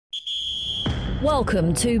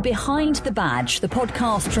Welcome to Behind the Badge, the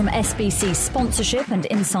podcast from SBC Sponsorship and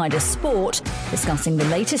Insider Sport, discussing the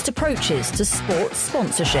latest approaches to sports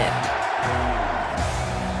sponsorship.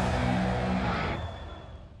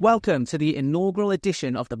 Welcome to the inaugural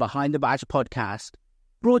edition of the Behind the Badge podcast,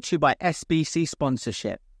 brought to you by SBC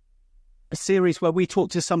Sponsorship, a series where we talk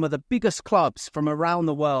to some of the biggest clubs from around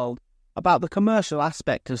the world about the commercial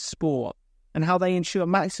aspect of sport and how they ensure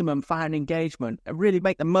maximum fan engagement and really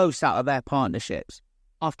make the most out of their partnerships.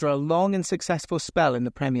 After a long and successful spell in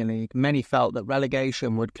the Premier League, many felt that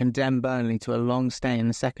relegation would condemn Burnley to a long stay in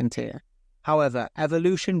the second tier. However,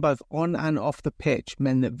 evolution both on and off the pitch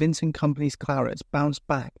meant that Vincent Kompany's Clarets bounced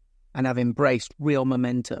back and have embraced real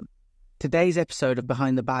momentum. Today's episode of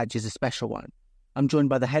Behind the Badge is a special one. I'm joined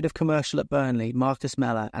by the head of commercial at Burnley, Marcus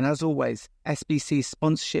Meller, and as always, SBC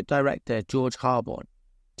Sponsorship Director, George Harborne,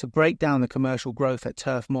 to break down the commercial growth at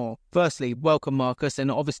Turf Moor. Firstly, welcome, Marcus, and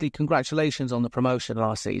obviously congratulations on the promotion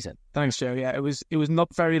last season. Thanks, Joe. Yeah, it was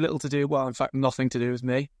not very little to do. Well, in fact, nothing to do with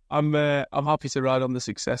me. I'm happy to ride on the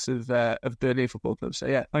success of Burnley Football Club. So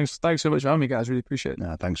yeah, thanks so much for having me, guys. Really appreciate it.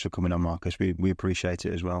 No, thanks for coming on, Marcus. We appreciate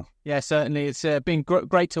it as well. Yeah, certainly. It's been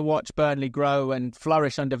great to watch Burnley grow and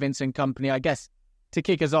flourish under Vincent Kompany. I guess to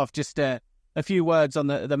kick us off, just a few words on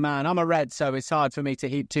the man. I'm a Red, so it's hard for me to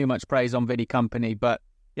heap too much praise on Vinny Kompany, but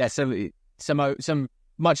yeah, some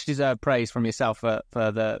much deserved praise from yourself for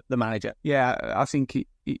the manager. Yeah, I think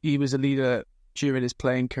he was a leader during his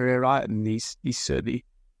playing career, right? And he's certainly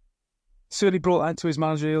brought that to his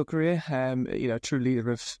managerial career. True leader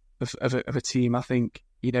of a team. I think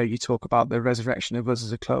you talk about the resurrection of us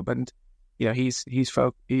as a club, and he's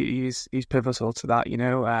pivotal to that.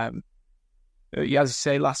 As you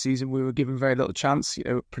say, last season we were given very little chance.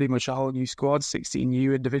 Pretty much a whole new squad, 16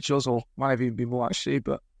 new individuals, or might have even been more actually.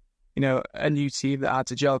 But a new team that had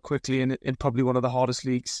to gel quickly in probably one of the hardest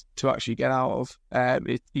leagues to actually get out of.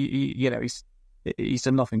 He's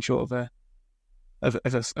done nothing short of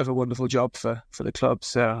a wonderful job for the club.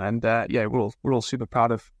 So we're all super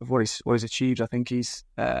proud of what he's achieved. I think he's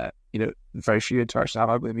very few interactions I've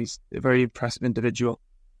had with him. He's a very impressive individual.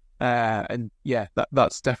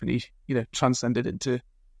 That's definitely transcended into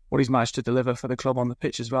what he's managed to deliver for the club on the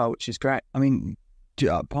pitch as well, which is great. I mean,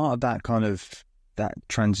 part of that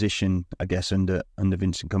transition, I guess, under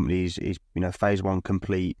Vincent Kompany is phase one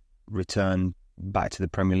complete, return back to the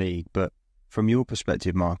Premier League. But from your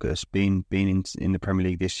perspective, Marcus, being in the Premier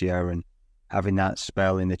League this year and having that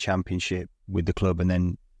spell in the Championship with the club, and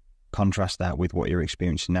then contrast that with what you're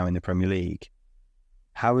experiencing now in the Premier League,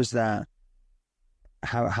 how is that?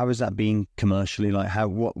 How has that been commercially? Like,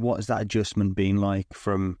 what has that adjustment been like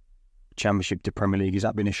from Championship to Premier League? Has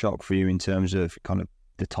that been a shock for you in terms of kind of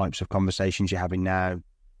the types of conversations you're having now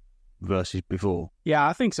versus before? Yeah,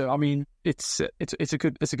 I think so. I mean, it's a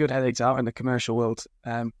good headache out in the commercial world.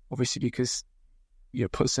 Obviously, because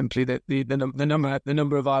put simply, the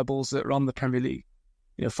number of eyeballs that are on the Premier League,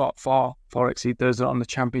 far exceed those that are on the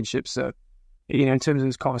Championship. So, in terms of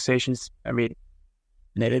those conversations, I mean,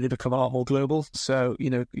 they become a lot more global. So,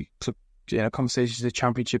 conversations in the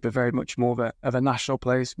Championship are very much more of a national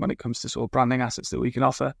place when it comes to sort of branding assets that we can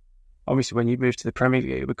offer. Obviously, when you move to the Premier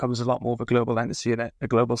League, it becomes a lot more of a global entity and a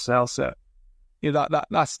global sale. So,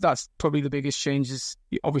 that's probably the biggest change is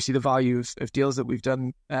obviously the value of deals that we've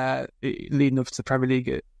done leading up to the Premier League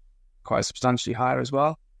are quite substantially higher as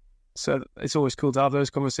well. So it's always cool to have those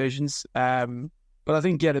conversations. But I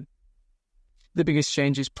think, the biggest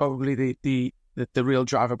change is probably the real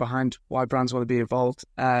driver behind why brands want to be involved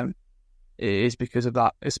is because of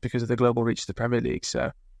that. It's because of the global reach of the Premier League.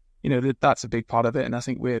 So, that's a big part of it. And I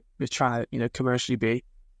think we're trying to, commercially be,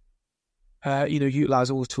 utilise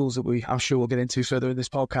all the tools that I'm sure we'll get into further in this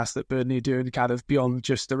podcast that Burnley are doing kind of beyond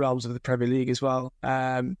just the realms of the Premier League as well,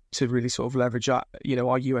 to really sort of leverage our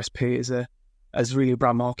USP as really a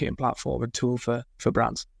brand marketing platform and tool for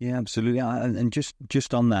brands. Yeah, absolutely. And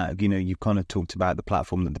just on that, you've kind of talked about the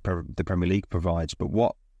platform that the Premier League provides, but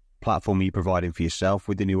what platform are you providing for yourself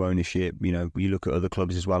with the new ownership? You look at other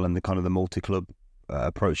clubs as well and the kind of the multi-club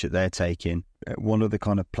approach that they're taking. One of the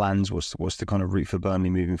kind of plans was to kind of route for Burnley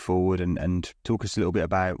moving forward and talk us a little bit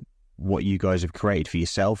about what you guys have created for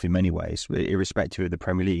yourself in many ways, irrespective of the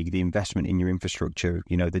Premier League, the investment in your infrastructure,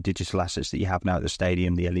 the digital assets that you have now at the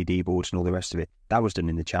stadium, the LED boards and all the rest of it. That was done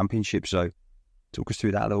in the Championship. So talk us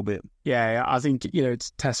through that a little bit. Yeah, I think, it's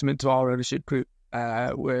a testament to our ownership group.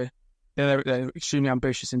 They're extremely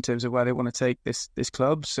ambitious in terms of where they want to take this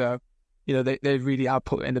club. So, they really are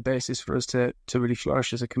put in the basis for us to really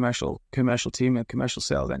flourish as a commercial team and commercial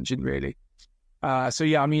sales engine, really.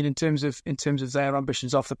 In terms of their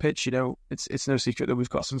ambitions off the pitch, it's no secret that we've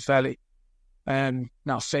got some fairly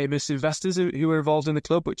now famous investors who are involved in the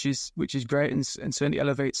club, which is great and certainly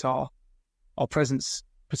elevates our presence,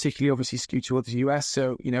 particularly obviously skewed towards the US.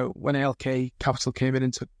 So, when ALK Capital came in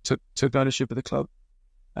and took ownership of the club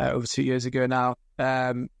over 2 years ago now,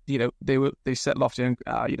 they set lofty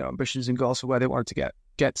ambitions and goals for where they wanted to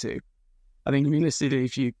get to. I think realistically,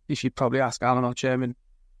 if you probably ask Alan, our chairman,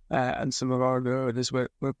 and some of our owners, we're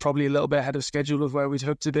probably a little bit ahead of schedule of where we'd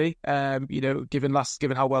hoped to be. Given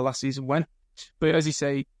how well last season went. But as you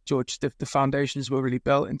say, George, the foundations were really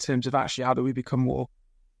built in terms of actually how do we become more,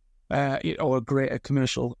 or a greater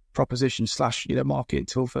commercial proposition / marketing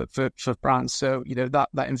tool for brands. So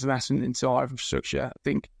that investment into our infrastructure, I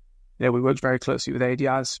think, we worked very closely with ADI.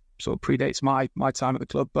 As sort of predates my time at the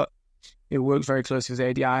club, but it worked very closely with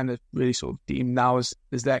ADI and really sort of deemed now as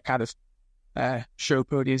their kind of show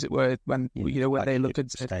pony, as it were, when when they look at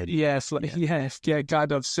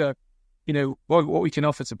kind of. So what we can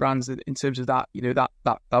offer to brands in terms of that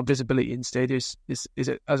that visibility in stadiums is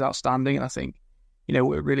as outstanding. And I think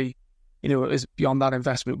we're really is beyond that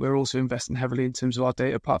investment, we're also investing heavily in terms of our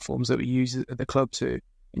data platforms that we use at the club to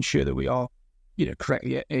ensure that we are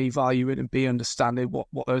correctly valuing and B, understanding what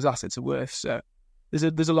those assets are worth. So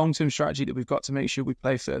there's a long-term strategy that we've got to make sure we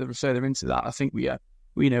play further and further into that. I think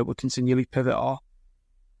we'll continually pivot our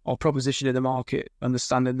proposition in the market,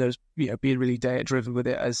 understanding those, being really data-driven with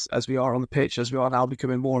it as we are on the pitch, as we are now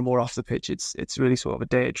becoming more and more off the pitch. It's really sort of a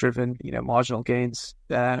data-driven, marginal gains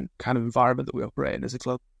kind of environment that we operate in as a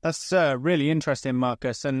club. That's really interesting,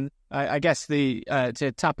 Marcus. And I guess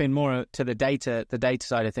to tap in more to the data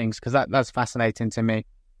side of things, because that's fascinating to me.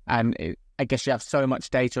 And I guess you have so much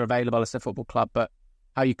data available as a football club, but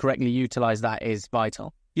how you correctly utilise that is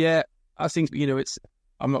vital. Yeah, I think we're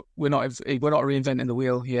not reinventing the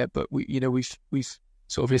wheel here, but we've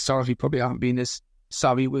sort of historically probably haven't been as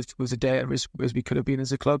savvy with the data as we could have been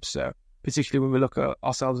as a club. So particularly when we look at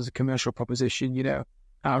ourselves as a commercial proposition,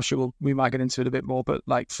 I'm sure we might get into it a bit more, but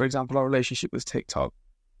like, for example, our relationship with TikTok,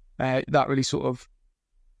 that really sort of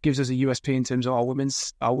gives us a USP in terms of our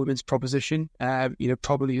women's proposition.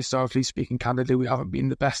 Probably historically speaking, candidly, we haven't been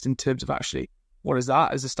the best in terms of actually what is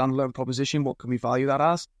that as a standalone proposition? What can we value that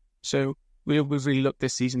as? So we've really looked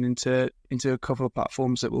this season into a couple of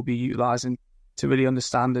platforms that we'll be utilising to really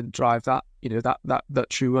understand and drive that, that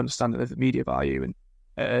true understanding of the media value, and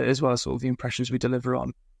as well as sort of the impressions we deliver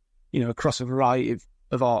on, across a variety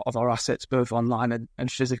of our assets, both online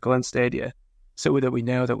and physical and stadia. So that we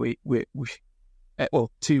know that we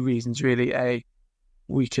two reasons really: A,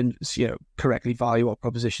 we can correctly value our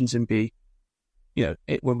propositions, and B,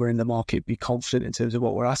 when we're in the market, be confident in terms of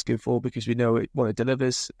what we're asking for because we know what it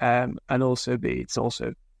delivers, and also B, it's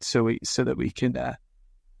also so that we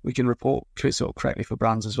can report sort of correctly for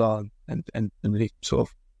brands as well, and really sort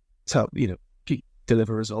of tell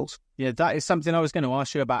deliver results. Yeah, that is something I was going to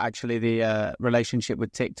ask you about, actually, the relationship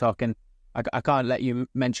with TikTok, and I can't let you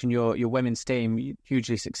mention your women's team,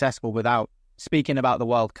 hugely successful, without speaking about the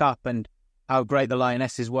World Cup and how great the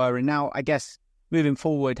Lionesses were. And now, I guess, moving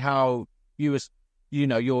forward, how you as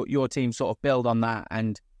your team sort of build on that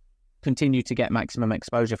and continue to get maximum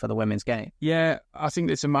exposure for the women's game. Yeah, I think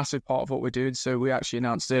it's a massive part of what we're doing. So we actually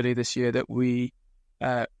announced earlier this year that we,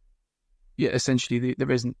 essentially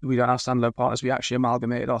we don't have standalone partners. We actually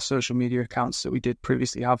amalgamated our social media accounts that we did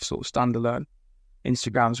previously have sort of standalone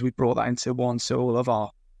Instagrams. We brought that into one, so all of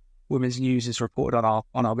our women's news is reported on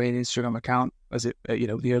our main Instagram account, as it the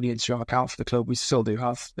only Instagram account for the club. We still do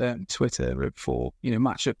have Twitter for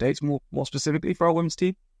match updates, more specifically for our women's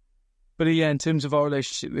team. But in terms of our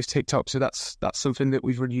relationship with TikTok, so that's something that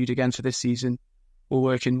we've renewed again for this season. We're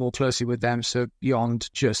working more closely with them, so beyond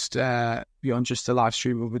just the live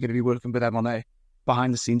stream, we're going to be working with them on a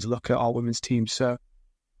behind the scenes look at our women's team. So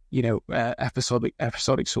episodic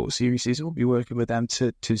sort of series. We'll be working with them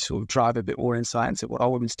to sort of drive a bit more insight into what our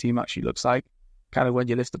women's team actually looks like, kind of when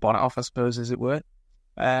you lift the bonnet off, I suppose, as it were.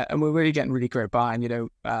 And we're really getting really great buy-in.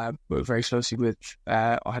 Work very closely with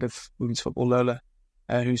our head of women's football, Lola,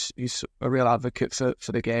 who's a real advocate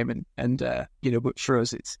for the game. And but for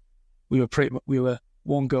us, we were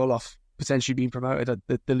one goal off potentially being promoted.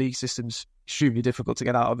 The league system's extremely difficult to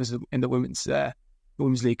get out of in the women's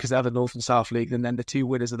league, because they have the North and South League, and then the two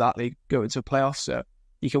winners of that league go into a playoff. So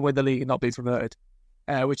you can win the league and not be promoted,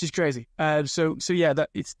 which is crazy. We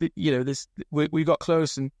got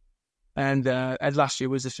close, and last year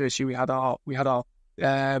was the first year we had our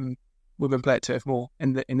women play at Turf Moor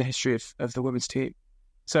in the history of the women's team.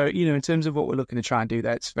 So in terms of what we're looking to try and do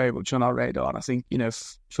there, it's very much on our radar. And I think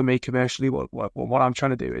for me commercially, what I'm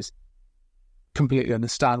trying to do is completely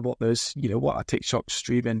understand what those what a TikTok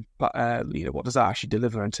streaming, what does that actually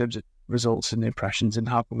deliver in terms of results and impressions, and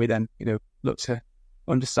how can we then, look to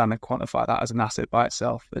understand and quantify that as an asset by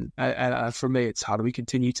itself. And for me, it's how do we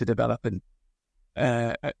continue to develop and,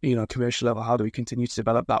 commercial level, how do we continue to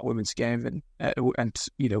develop that women's game and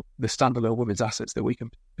the standalone women's assets that we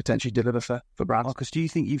can potentially deliver for brands. Marcus, do you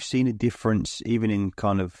think you've seen a difference even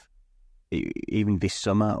this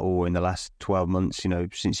summer or in the last 12 months,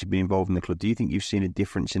 since you've been involved in the club? Do you think you've seen a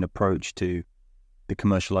difference in approach to the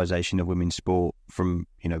commercialisation of women's sport from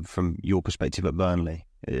your perspective at Burnley?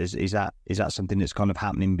 Is that something that's kind of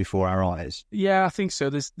happening before our eyes? Yeah, I think so.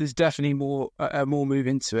 There's definitely more move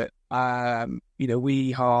into it.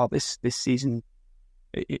 We are this season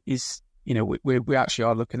is we actually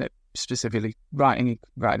are looking at specifically writing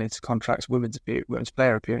into contracts women's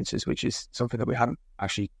player appearances, which is something that we hadn't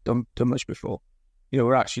actually done much before.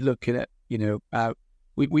 We're actually looking at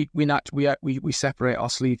we separate our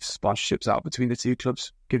sleeve sponsorships out between the two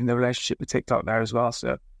clubs, given the relationship with TikTok there as well.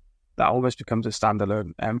 So that almost becomes a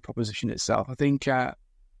standalone proposition itself. I think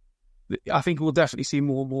we'll definitely see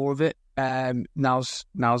more and more of it. Now's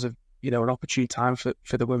an opportune time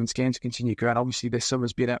for the women's game to continue growing. Obviously, this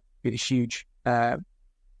summer's been a huge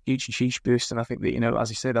boost, and I think that as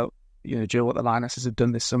you said, Joe, what the Lionesses have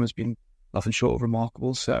done this summer has been nothing short of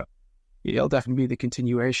remarkable. So it'll definitely be the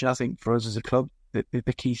continuation. I think for us as a club,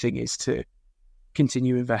 the key thing is to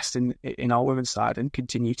continue investing in our women's side and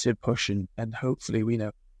continue to push and hopefully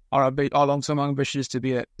our long-term ambition is to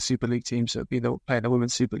be a Super League team, so playing the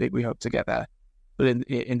Women's Super League, we hope to get there. But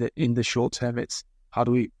in the short term, it's how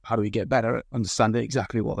do we get better at understanding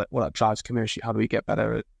exactly what that drives commercially? How do we get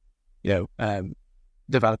better at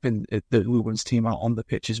developing the women's team on the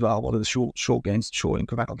pitch as well? What are the short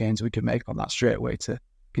incremental gains we can make on that straight away to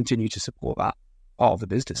continue to support that part of the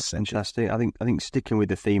business? Fantastic. I think sticking with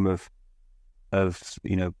the theme of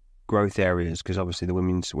growth areas, because obviously the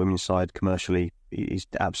women's side commercially is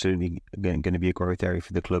absolutely going to be a growth area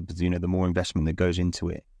for the club. The more investment that goes into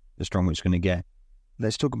it, the stronger it's going to get.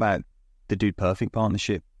 Let's talk about the Dude Perfect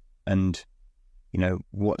partnership and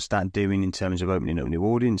what's that doing in terms of opening up new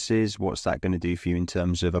audiences. What's that going to do for you in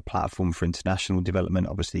terms of a platform for international development,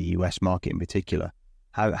 obviously the US market in particular?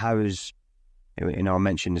 How is, I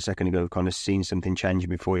mentioned a second ago, kind of seeing something changing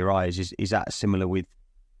before your eyes. Is that similar with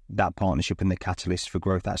that partnership and the catalyst for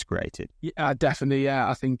growth that's created? Yeah, definitely. Yeah,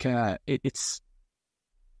 I think it's.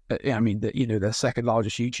 The second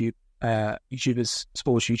largest sports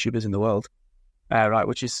YouTubers in the world, right?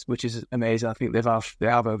 Which is amazing. I think they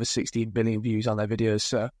have over 16 billion views on their videos.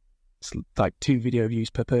 So it's like 2 video views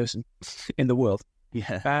per person in the world.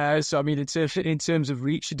 Yeah. So in terms of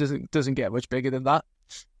reach, it doesn't get much bigger than that.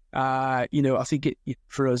 I think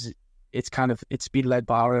for us, it's been led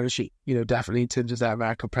by our ownership, definitely in terms of their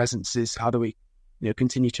American presence. Is how do we,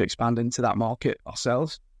 continue to expand into that market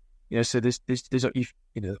ourselves? So there's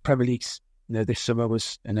the Premier League's, this summer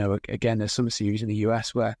was, again, a summer series in the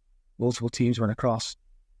US where multiple teams went across,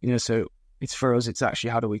 so it's for us, it's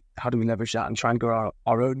actually how do we leverage that and try and grow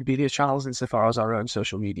our own media channels insofar as our own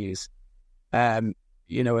social medias, in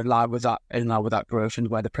line with that growth and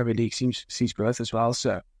where the Premier League sees growth as well.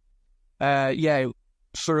 So,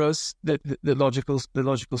 for us, the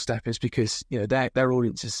logical step is because their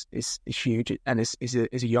audience is huge and is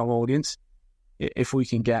a young audience. If we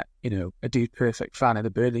can get a Dude Perfect fan in a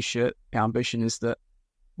Burnley shirt, the ambition is that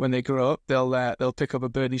when they grow up, they'll pick up a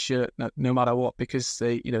Burnley shirt no matter what, because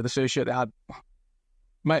they the first shirt they had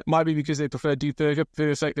might be because they prefer Dude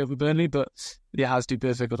Perfect over Burnley, but it has Dude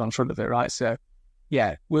Perfect on front of it, right? So.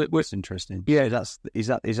 Yeah, that's interesting. Yeah, so is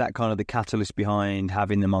that kind of the catalyst behind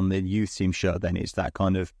having them on the youth team shirt? Then it's that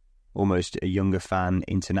kind of almost a younger fan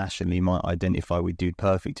internationally might identify with Dude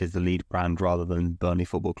Perfect as the lead brand rather than Burnley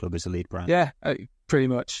Football Club as the lead brand. Yeah, pretty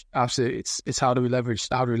much, absolutely. It's how do we leverage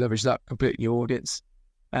that complete new audience?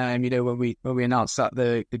 When we announced that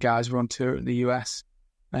the guys were on tour in the US,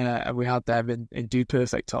 and we had them in Dude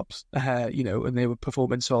Perfect tops, and they were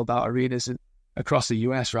performing sold out arenas across the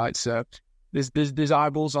US, right? So. There's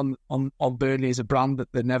eyeballs on Burnley as a brand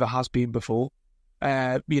that there never has been before.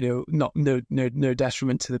 No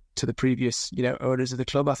detriment to the previous owners of the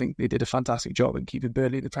club. I think they did a fantastic job in keeping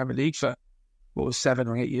Burnley in the Premier League for 7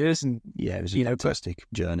 or 8 years, and it was a fantastic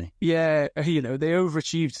journey. Yeah, they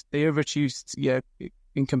overachieved.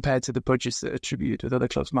 In compared to the budgets that are attributed with other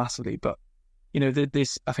clubs massively, but. I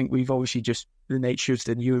think we've obviously just the nature of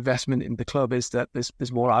the new investment in the club is that there's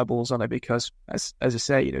more eyeballs on it because, as I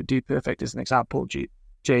say, Dude Perfect is an example.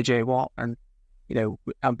 JJ Watt and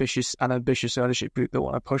ambitious ownership group that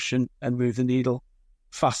want to push and move the needle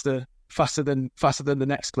faster than the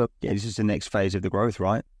next club. Yeah, this is the next phase of the growth,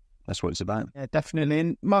 right? That's what it's about. Yeah, definitely.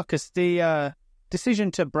 And Marcus, the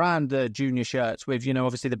decision to brand the junior shirts with,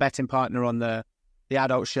 obviously the betting partner on the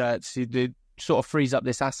adult shirts, it sort of frees up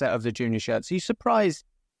this asset of the junior shirts. Are you surprised,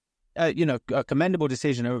 a commendable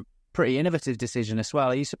decision, a pretty innovative decision as well.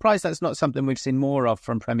 Are you surprised that's not something we've seen more of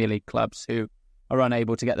from Premier League clubs who are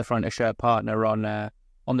unable to get the front of shirt partner on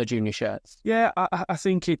the junior shirts? Yeah, I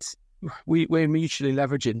think we're mutually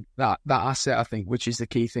leveraging that asset, I think, which is the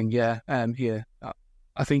key thing. Here,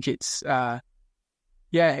 I think it's an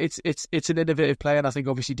innovative play, and I think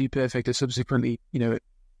obviously Do Perfect has subsequently,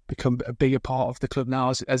 become a bigger part of the club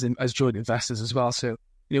now as joint investors as well. So,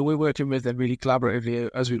 we're working with them really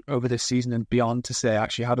collaboratively over this season and beyond to say,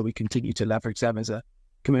 actually, how do we continue to leverage them as a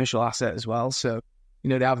commercial asset as well? So,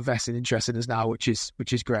 they have a vested interest in us now, which is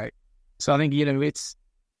great. So I think,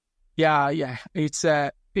 it's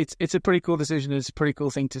a pretty cool decision. It's a pretty cool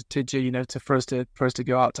thing to do, for us to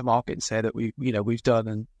go out to market and say that we've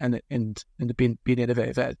done and been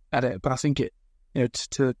innovative at it. But I think it,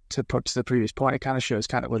 to put to the previous point, it kind of shows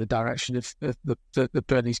kind of where the direction of the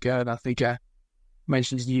Burnley's going. I think I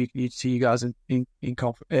mentioned to you guys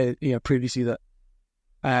previously that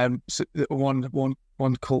so one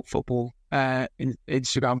cult football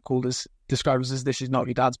Instagram described us as "this is not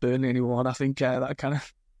your dad's Burnley anymore," and I think that kind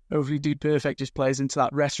of overly Do Perfect just plays into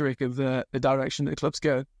that rhetoric of the direction that the club's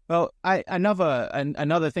going. Well,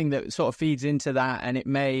 another thing that sort of feeds into that, and it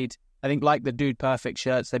made, I think, like the Dude Perfect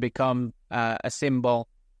shirts, they become a symbol,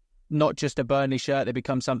 not just a Burnley shirt. They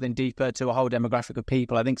become something deeper to a whole demographic of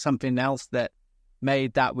people. I think something else that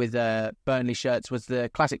made that with Burnley shirts was the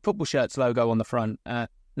Classic Football Shirts logo on the front. And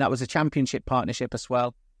that was a championship partnership as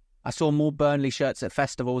well. I saw more Burnley shirts at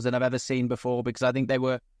festivals than I've ever seen before, because I think they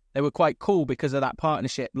were quite cool because of that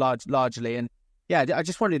partnership largely. And yeah, I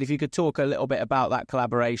just wondered if you could talk a little bit about that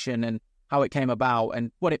collaboration and how it came about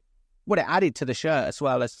and what it added to the shirt as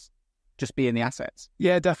well as just being the assets.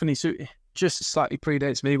 Yeah, definitely. So just slightly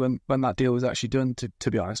predates me when that deal was actually done,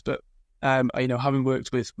 to be honest. But having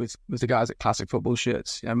worked with the guys at Classic Football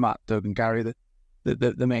Shirts, Matt, Doug, and Gary,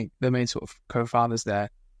 the main sort of co-founders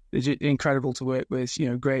there, they're just incredible to work with.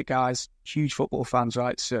 Great guys, huge football fans,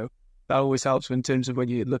 right? So that always helps in terms of when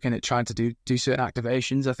you're looking at trying to do certain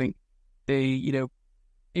activations. I think it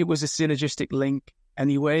was a synergistic link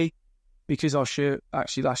anyway, because our shirt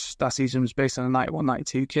actually last season was based on a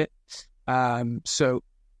 91-92 kit. So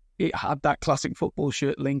it had that Classic Football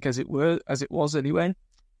Shirt link as it was anyway.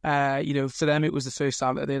 For them, it was the first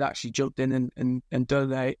time that they'd actually jumped in and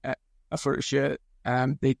done a photo shirt.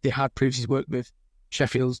 They had previously worked with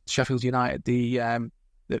Sheffield United,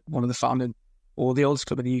 one of the founding, or the oldest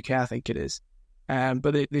club in the UK, I think it is.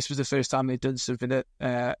 But this was the first time they'd done something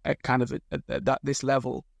at kind of at this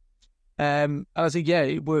level. And I think,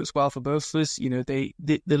 it works well for both of us. The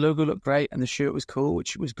logo looked great and the shirt was cool,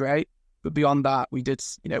 which was great. But beyond that, we did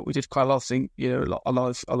quite a lot of things, a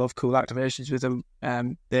lot of cool activations with them.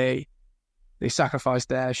 They sacrificed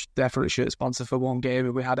their photo shirt sponsor for one game,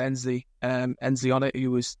 and we had Ensley on it,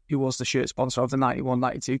 who was the shirt sponsor of the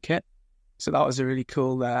 91-92 kit. So that was a really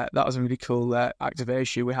cool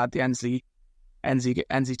activation. We had the Ensley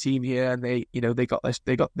team here, and they got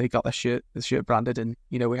the shirt branded, and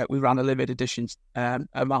we ran a limited edition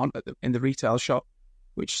amount in the retail shop,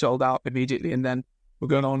 which sold out immediately, and then we're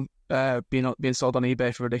going on being sold on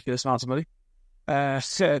eBay for ridiculous amounts of money. We had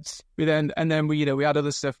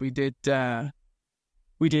other stuff. We did a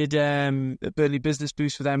Burnley business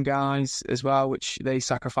boost for them guys as well, which they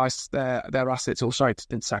sacrificed their assets.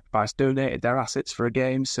 Donated their assets for a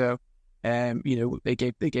game. So, they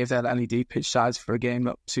gave their LED pitch size for a game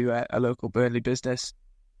up to a local Burnley business.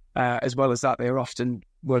 As well as that, they were often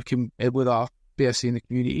working with our BFC in the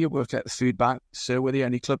community, working at the food bank. So we're the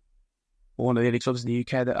only club, or one of the only clubs in the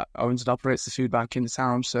UK that owns and operates the food bank in the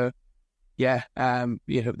town. So, they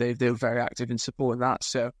were very active in supporting that.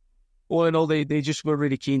 So, all in all, they just were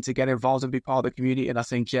really keen to get involved and be part of the community. And I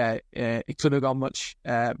think, it couldn't have gone much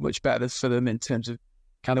better for them in terms of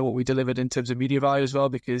kind of what we delivered in terms of media value as well,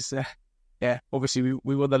 because, obviously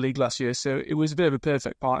we won the league last year. So it was a bit of a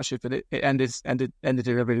perfect partnership, and it ended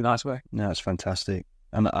in a really nice way. No, it's fantastic.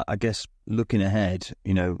 And I guess looking ahead,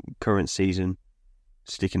 current season,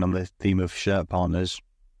 sticking on the theme of shirt partners,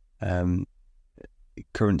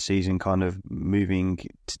 current season kind of moving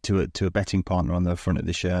to a betting partner on the front of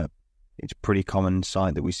the shirt. It's a pretty common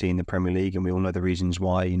sight that we see in the Premier League, and we all know the reasons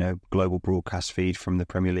why, global broadcast feed from the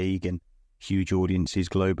Premier League and huge audiences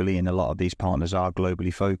globally, and a lot of these partners are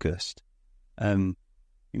globally focused. There's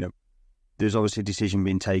obviously a decision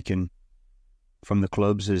being taken from the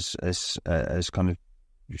clubs as kind of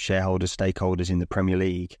shareholders, stakeholders in the Premier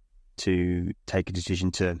League to take a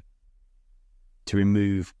decision to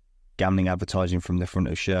remove gambling advertising from the front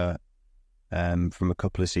of shirt. from a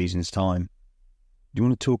couple of seasons' time. Do you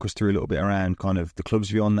want to talk us through a little bit around kind of the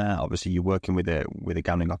club's view on that? Obviously, you're working with a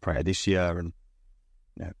gambling operator this year, and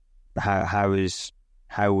you know, how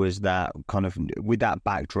was that kind of with that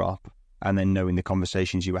backdrop, and then knowing the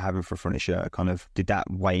conversations you were having for Front of Shirt, kind of did that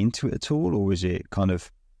weigh into it at all, or was it kind of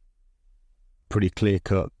pretty clear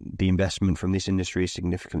cut? The investment from this industry is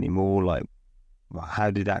significantly more. Like,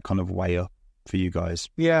 how did that kind of weigh up for you guys?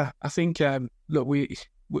 Yeah, I think look,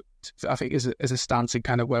 I think as a stance and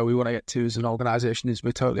kind of where we want to get to as an organisation is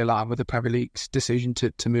we're totally aligned with the Premier League's decision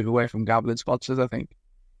to move away from gambling sponsors. I think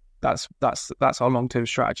that's our long term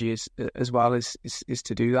strategy as well is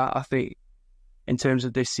to do that. I think in terms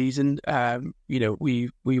of this season, we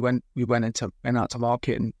went out to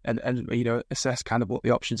market and assessed kind of what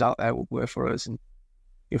the options out there were for us. And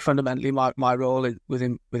fundamentally, my role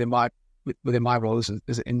within my role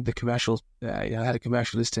as in the commercial, head of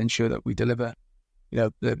commercial, is to ensure that we deliver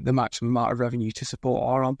the maximum amount of revenue to support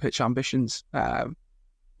our on-pitch ambitions.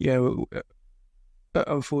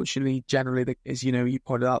 Unfortunately, generally, as you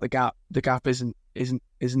pointed out, the gap isn't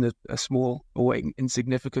a small or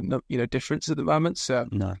insignificant difference at the moment. So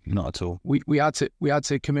no, not at all. We had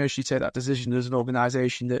to commercially take that decision as an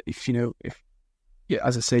organisation that if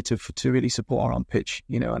as I say, to really support our on-pitch,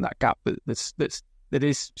 and that gap that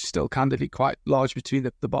is still candidly quite large between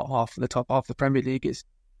the bottom half and the top half of the Premier League is.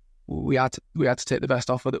 We had to take the best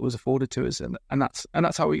offer that was afforded to us, and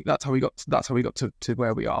that's how we got to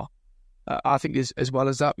where we are. I think as well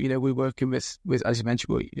as that, we're working with as you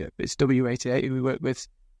mentioned, it's W88 who we work with,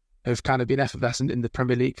 have kind of been effervescent in the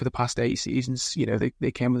Premier League for the past 8 seasons.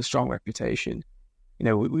 They came with a strong reputation.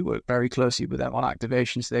 We work very closely with them on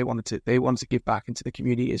activations. They wanted to give back into the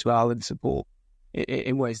community as well and support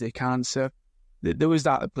in ways they can. So there was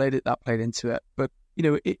that played into it, but.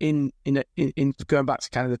 In going back to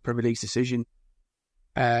kind of the Premier League's decision,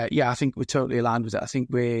 I think we're totally aligned with it. I think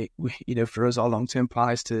we for us, our long-term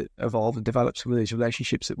plan is to evolve and develop some of these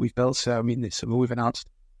relationships that we've built. So, this summer we've announced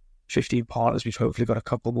 15 partners. We've hopefully got a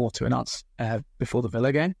couple more to announce before the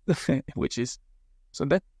Villa game, which is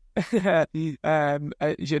Sunday. So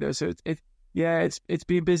it's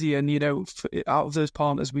been busy, and out of those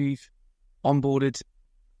partners we've onboarded,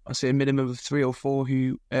 I say a minimum of 3 or 4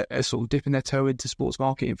 who are sort of dipping their toe into sports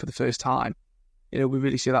marketing for the first time. We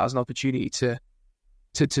really see that as an opportunity to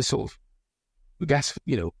sort of, I guess,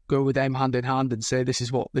 go with them hand in hand and say this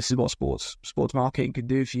is what sports marketing can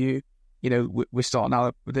do for you. We're starting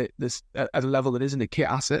out with this at a level that isn't a kit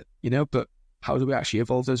asset, but how do we actually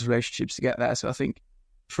evolve those relationships to get there? So I think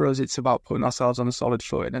for us, it's about putting ourselves on a solid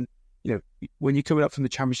footing. And when you're coming up from the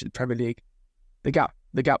Championship, the Premier League, the gap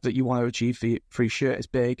that you want to achieve for your shirt is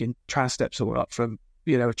big, and trying to step someone up from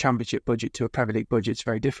a Championship budget to a Premier League budget is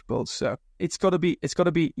very difficult. So it's got to be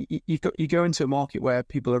you go into a market where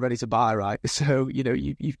people are ready to buy, right? So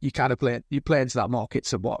you kind of play into that market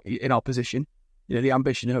somewhat in our position. The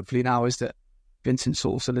ambition hopefully now is that Vincent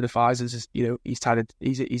sort of solidifies us as he's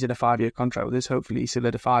in a 5-year contract with us. Hopefully he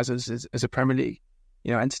solidifies us as a Premier League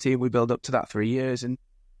entity, and we build up to that 3 years, and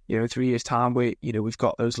in 3 years' time, we've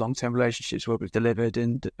got those long-term relationships where we've delivered,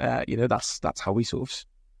 and that's how we sort of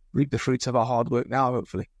reap the fruits of our hard work now,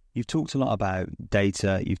 hopefully. You've talked a lot about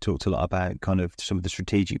data. You've talked a lot about kind of some of the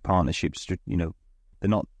strategic partnerships. They're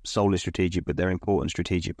not solely strategic, but they're important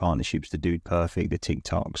strategic partnerships. The Dude Perfect, the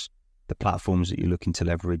TikToks, the platforms that you're looking to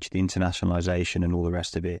leverage, the internationalization, and all the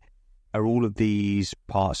rest of it. Are all of these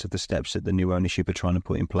parts of the steps that the new ownership are trying to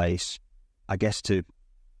put in place, I guess, to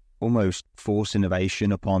almost force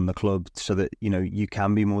innovation upon the club so that, you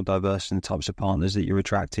can be more diverse in the types of partners that you're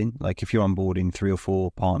attracting? Like if you're onboarding 3 or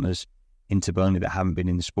 4 partners into Burnley that haven't been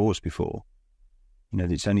in the sports before,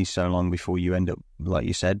 it's only so long before you end up, like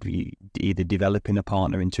you said, either developing a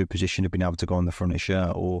partner into a position of being able to go on the front of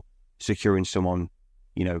shirt, or securing someone,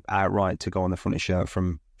 outright to go on the front of shirt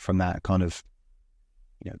from that kind of,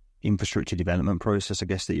 infrastructure development process, I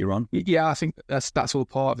guess, that you're on. Yeah, I think that's all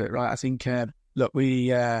part of it, right? I think, look,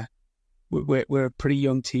 we're a pretty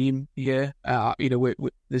young team here.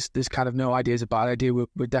 There's kind of no idea is a bad idea.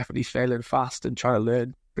 We're definitely failing fast and trying to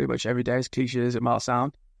learn pretty much every day, as cliche as it might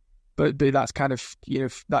sound. But that's kind of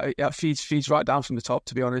that feeds right down from the top.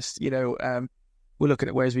 To be honest, we're looking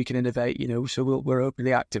at ways we can innovate. So we're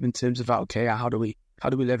openly active in terms of okay, how do we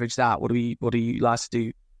leverage that? What do you like to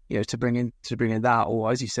do? To bring in that,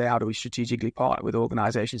 or as you say, how do we strategically partner with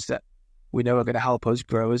organisations that we know are going to help us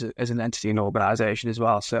grow as an entity and organisation as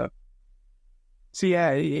well. So yeah,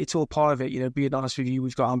 it's all part of it. Being honest with you,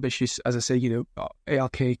 we've got ambitious, as I say,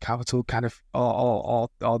 ALK Capital kind of are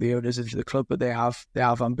the owners of the club, but they have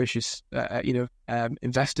ambitious,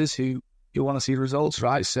 investors who want to see results,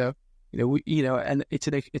 right? So And it's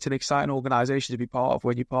an exciting organisation to be part of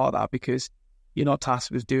when you're part of that, because you're not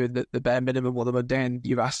tasked with doing the bare minimum or the mundane.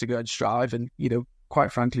 You're asked to go and strive, and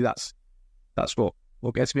quite frankly, that's what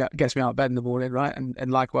gets me out of bed in the morning, right?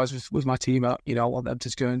 And likewise with my team, I want them to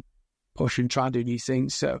go and push and try and do new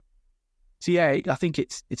things. So yeah, I think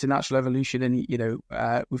it's a natural evolution, and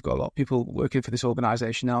we've got a lot of people working for this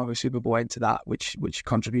organisation now who are super buoyant to that, which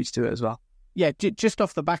contributes to it as well. Yeah, just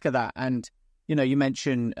off the back of that, and you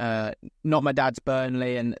mentioned not my dad's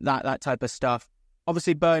Burnley and that type of stuff.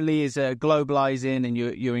 Obviously, Burnley is globalizing, and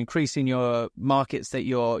you're increasing your markets that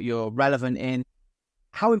you're relevant in.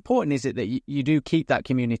 How important is it that you do keep that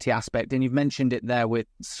community aspect? And you've mentioned it there with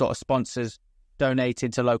sort of sponsors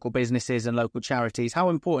donated to local businesses and local charities. How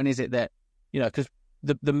important is it that, because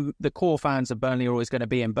the core fans of Burnley are always going to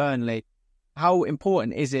be in Burnley. How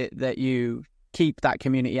important is it that you keep that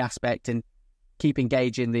community aspect and keep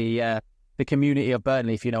engaging the community of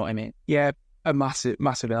Burnley, if you know what I mean? Yeah, a massive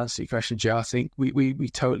answer to your question, Joe. I think we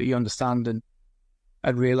totally understand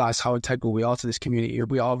and realise how integral we are to this community.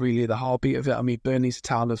 We are really the heartbeat of it. I mean, Burnley's a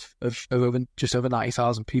town of just over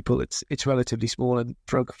 90,000 people. It's relatively small, and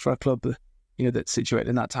for a club that's situated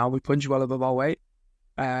in that town, we punch well above our weight.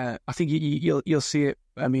 I think you'll see it.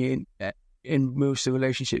 I mean, in most of the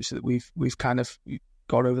relationships that we've kind of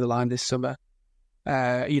got over the line this summer.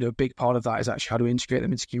 A big part of that is actually how to integrate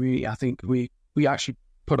them into community. I think we actually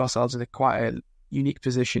put ourselves in quite a unique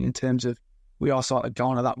position in terms of we are sort of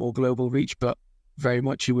garner that more global reach, but very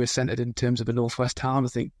much we're centred in terms of the Northwest town. I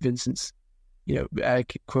think Vincent's,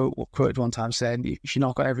 quoted one time saying, if you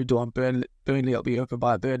knock on every door on Burnley, it'll be opened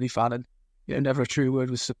by a Burnley fan, and never a true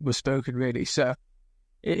word was spoken really. So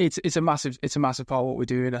it's a massive part of what we're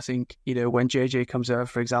doing. I think when JJ comes over,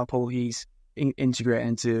 for example, he's integrating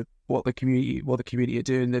into what the community are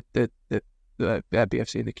doing, the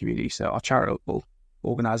BFC in the community. So our charitable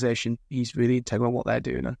organisation, he's really integral in what they're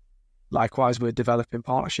doing, and likewise we're developing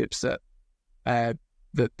partnerships that they're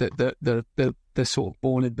sort of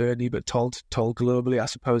born in Burnley but told globally, I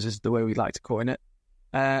suppose, is the way we like to coin it.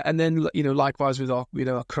 And then likewise with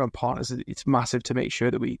our current partners, it's massive to make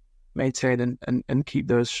sure that we maintain and keep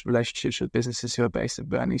those relationships with businesses who are based in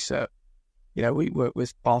Burnley. So we work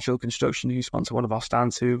with Barfield Construction, who sponsor one of our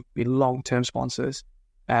stands, who be long-term sponsors.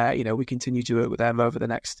 We continue to work with them over the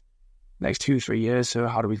next 2-3 years. So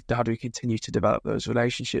how do we continue to develop those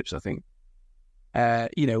relationships? I think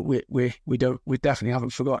we definitely haven't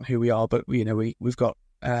forgotten who we are, but we've got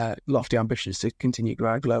lofty ambitions to continue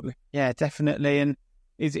growing globally. Yeah, definitely, and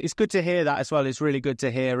it's good to hear that as well. It's really good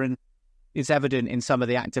to hear, and it's evident in some of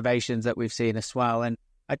the activations that we've seen as well. And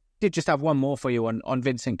I did just have one more for you on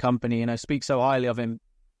Vincent Kompany. Speak so highly of him.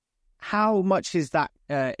 How much is that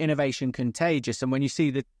innovation contagious? And when you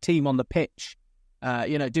see the team on the pitch,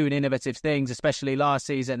 doing innovative things, especially last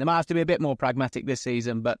season, they might have to be a bit more pragmatic this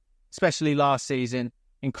season, but especially last season,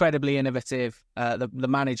 incredibly innovative. The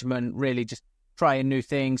management really just trying new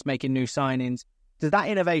things, making new signings. Does that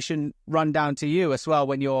innovation run down to you as well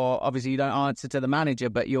when you don't answer to the manager,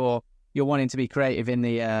 but you're wanting to be creative in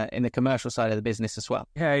the commercial side of the business as well?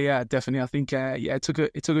 Yeah, definitely. I think it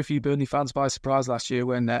took a few Burnley fans by surprise last year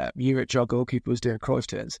when Juric, our goalkeeper, was doing Cruyff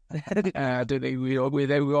turns. I don't think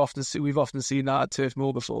we've often seen that at Turf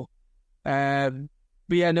Moor before. But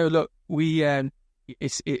yeah, no, look,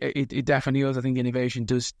 it definitely is. I think innovation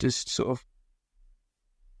does sort of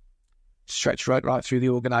stretch right through the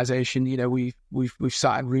organisation. We've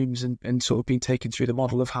sat in rooms and sort of been taken through the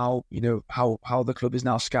model of how the club is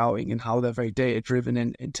now scouting and how they're very data driven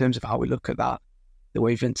in terms of how we look at that. The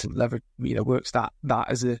way Vincent works that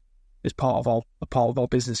as part of our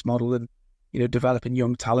business model, and developing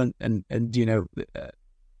young talent and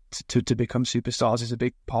to become superstars is a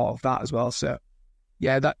big part of that as well. So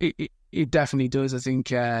yeah, that it definitely does. I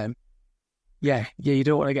think you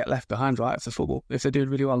don't want to get left behind, right? If they're doing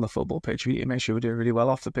really well on the football pitch, we need to make sure we're doing really well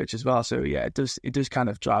off the pitch as well. So yeah, it does kind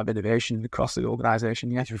of drive innovation across the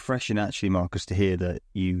organisation. Yeah, it's refreshing actually, Marcus, to hear that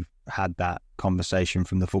you've had that conversation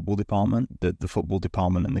from the football department, that the football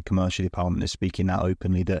department and the commercial department is speaking that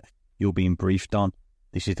openly, that you're being briefed on.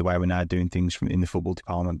 This is the way we're now doing things in the football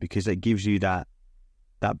department, because it gives you that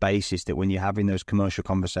basis that when you're having those commercial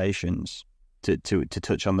conversations to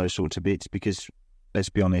touch on those sorts of bits, because let's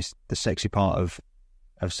be honest, the sexy part of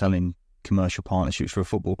selling commercial partnerships for a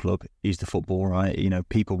football club is the football, right?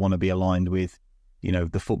 People want to be aligned with,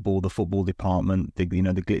 the football department, the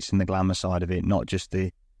glitz and the glamour side of it, not just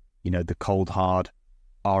the cold hard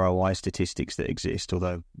ROI statistics that exist,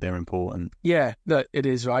 although they're important. Yeah, it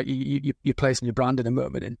is, right. You're placing your brand in a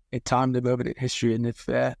moment in time, the moment in history, and if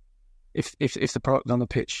the product on the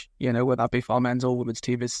pitch, whether that be for our men's or women's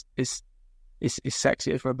team, is is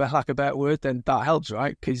sexy, for lack of a better word, then that helps,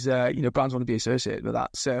 right? Because brands want to be associated with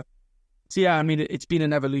that. So yeah, I mean, it's been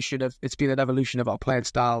an evolution of our playing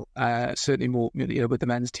style. Certainly more, with the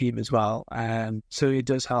men's team as well. So it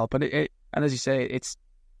does help, and and as you say, it's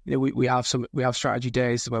we have strategy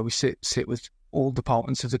days where we sit with all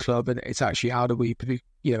departments of the club, and it's actually how do we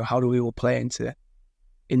all play into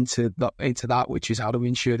that, which is how do we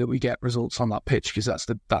ensure that we get results on that pitch, because that's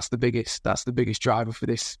the biggest driver for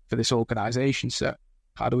this organisation. So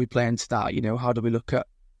how do we play into that? How do we look at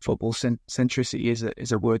football centricity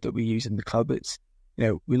is a word that we use in the club. It's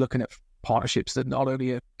we're looking at partnerships that not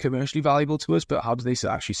only are commercially valuable to us, but how do they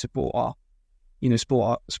actually support our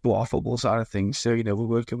football side of things. So we're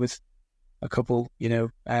working with a couple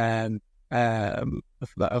of our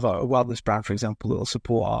wellness brand, for example, that will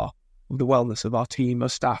support the wellness of our team, our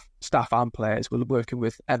staff and players. We're working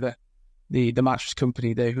with Ever, the mattress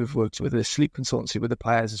company there, who've worked with a sleep consultancy with the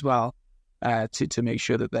players as well, to make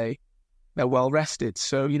sure that they're well rested.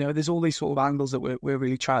 So there's all these sort of angles that we're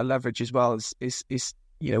really trying to leverage, as well as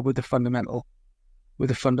with the fundamental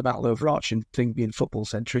overarching thing being football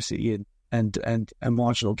centricity and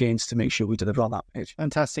marginal gains to make sure we deliver on that pitch.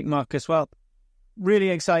 Fantastic, Marcus. Well, really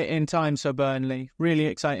exciting times for Burnley, really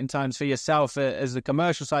exciting times for yourself as the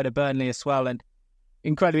commercial side of Burnley as well, and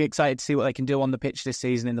incredibly excited to see what they can do on the pitch this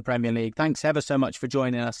season in the Premier League. Thanks ever so much for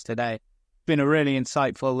joining us today. It's been a really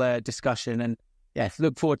insightful discussion, and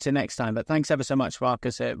look forward to next time. But thanks ever so much,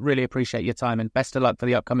 Marcus. Really appreciate your time, and best of luck for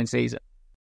the upcoming season.